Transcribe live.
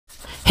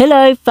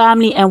Hello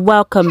family, and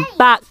welcome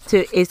back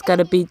to It's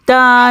Gonna Be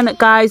Done.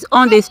 Guys,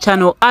 on this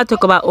channel I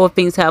talk about all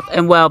things health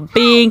and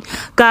well-being.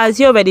 Guys,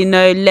 you already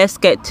know, let's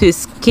get to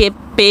skipping.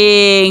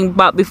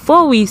 But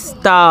before we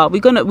start,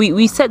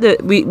 we've set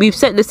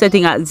the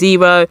setting at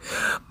 0.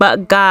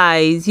 But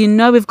guys, you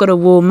know, we've got to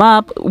warm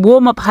up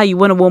how you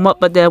want to warm up.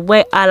 But the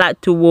way I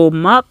like to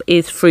warm up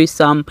is through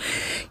some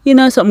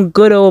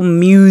good old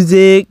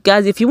music.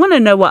 Guys, if you want to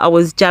know what I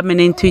was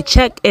jamming into,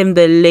 check in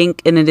the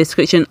link in the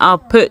description. I'll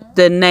put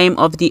the name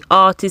of the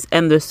artist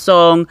and the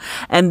song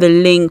and the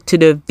link to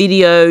the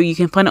video. You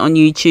can find it on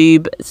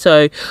YouTube,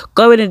 so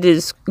go into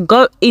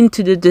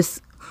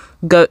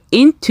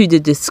the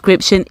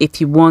description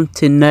if you want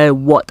to know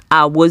what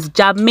I was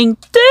jamming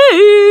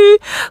to.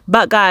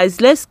 But guys,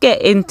 let's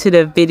get into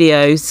the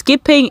video.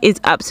 Skipping is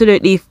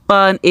absolutely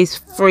fun. It's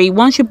free.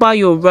 Once you buy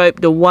your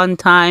rope the one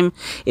time,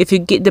 if you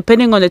get,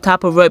 depending on the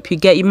type of rope you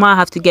get, you might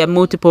have to get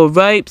multiple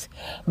ropes.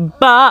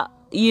 But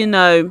you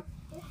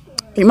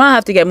might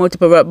have to get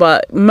multiple rope,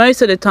 but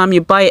most of the time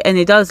you buy it and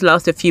it does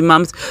last a few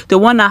months. The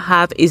one I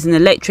have is an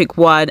electric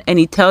one, and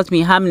it tells me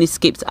how many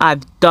skips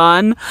I've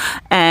done,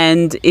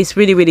 and it's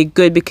really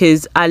good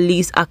because at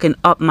least I can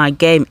up my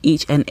game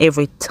each and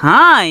every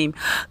time.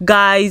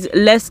 Guys,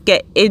 let's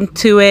get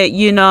into it.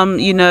 You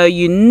only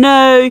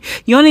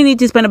need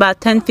to spend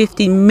about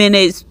 10-15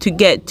 minutes to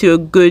get to a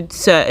good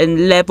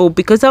certain level.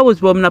 Because I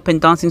was warming up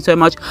and dancing so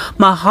much,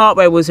 my heart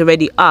rate was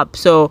already up,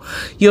 so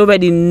you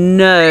already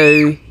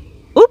know.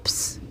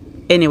 Oops.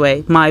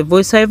 Anyway, my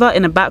voiceover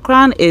in the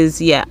background is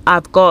anyway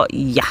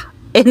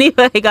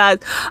guys,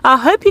 I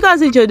hope you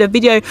guys enjoyed the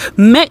video.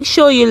 Make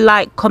sure you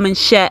like, comment,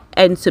 share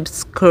and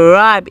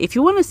subscribe if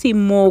you want to see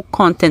more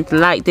content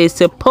like this.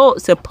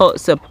 Support.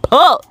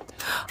 All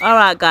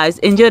right guys,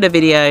 enjoy the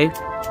video.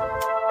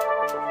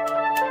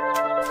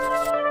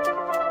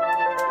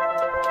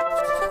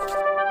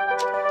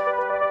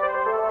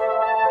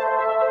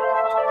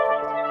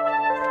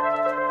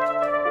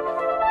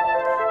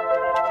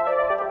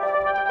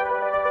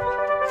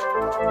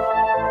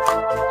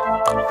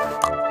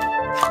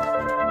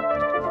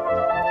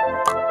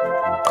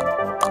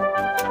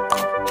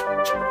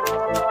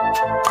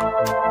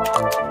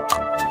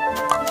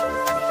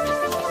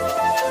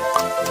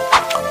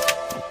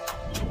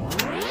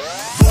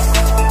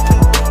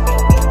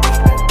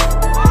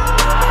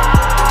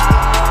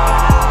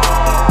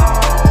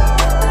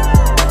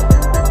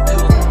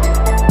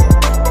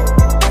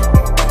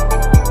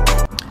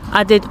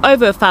 I did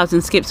over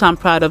 1,000 skips, so I'm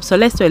proud of. So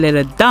let's do a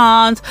little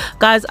dance.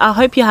 Guys, I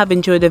hope you have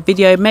enjoyed the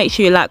video. Make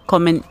sure you like,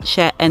 comment,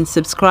 share and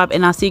subscribe,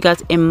 and I'll see you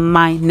guys in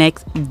my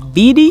next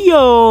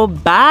video.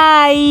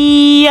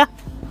 Bye.